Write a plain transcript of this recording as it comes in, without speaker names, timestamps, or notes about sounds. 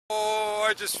Oh,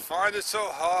 I just find it so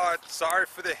hard. Sorry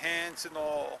for the hands and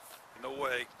all in the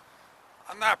way.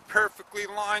 I'm not perfectly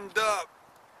lined up.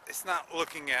 It's not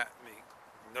looking at me.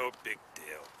 No big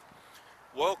deal.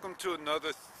 Welcome to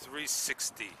another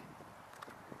 360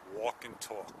 walk and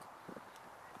talk.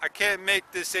 I can't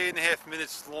make this 8.5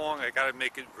 minutes long. I gotta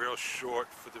make it real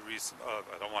short for the reason of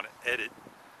I don't want to edit,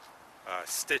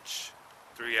 stitch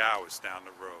 3 hours down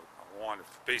the road. I want to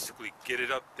basically get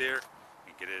it up there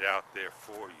and get it out there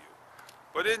for you.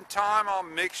 But in time, I'll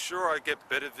make sure I get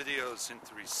better videos in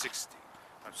 360.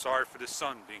 I'm sorry for the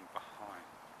sun being behind.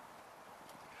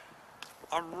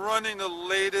 I'm running the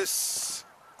latest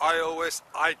iOS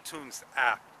iTunes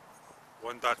app,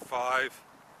 1.5,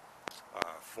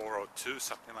 402,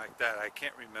 something like that. I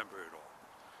can't remember it all.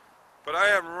 But I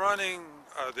am running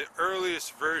the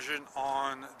earliest version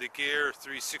on the Gear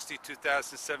 360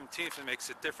 2017 if it makes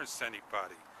a difference to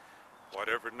anybody.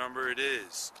 Whatever number it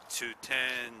is,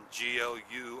 210,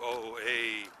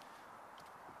 GLUOA,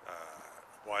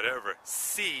 whatever,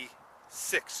 C6,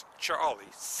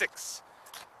 Charlie, 6.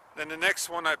 Then the next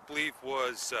one I believe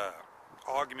was,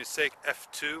 argument's sake,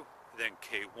 F2, then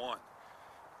K1.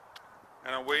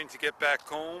 And I'm waiting to get back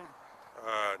home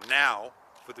now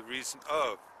for the reason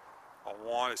of I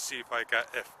want to see if I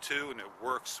got F2 and it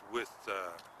works with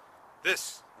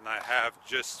this. And I have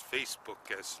just Facebook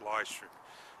as live stream.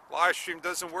 Live stream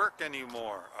doesn't work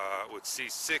anymore with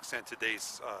C6 and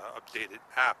today's updated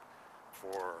app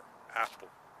for Apple.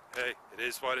 Hey, it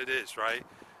is what it is, right?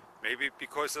 Maybe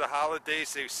because of the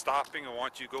holidays they're stopping and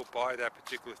want you to go buy that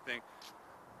particular thing.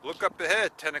 Look up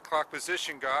ahead, 10 o'clock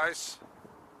position, guys.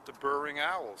 The burrowing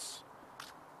owls.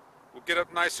 We'll get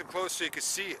up nice and close so you can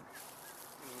see it.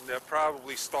 And they'll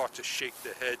probably start to shake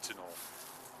their heads and all.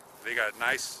 They got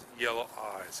nice yellow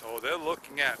eyes. Oh, they're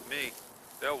looking at me.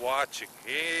 They're watching.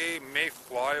 He may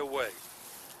fly away.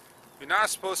 You're not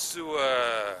supposed to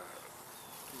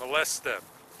molest them.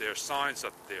 There are signs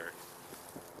up there.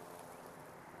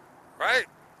 Right?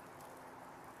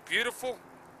 Beautiful?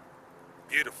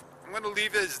 Beautiful. I'm going to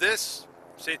leave it as this.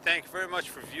 Say thank you very much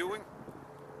for viewing.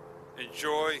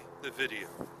 Enjoy the video.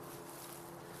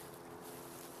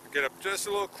 Get up just a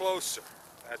little closer.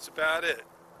 That's about it.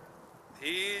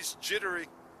 He's jittery.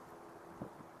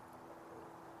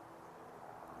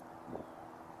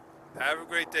 Have a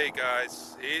great day,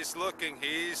 guys. He's looking.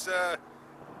 He's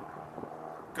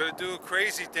gonna do a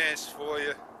crazy dance for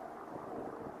you.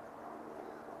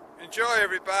 Enjoy,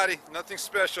 everybody. Nothing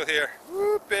special here.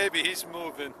 Woo, baby, he's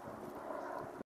moving.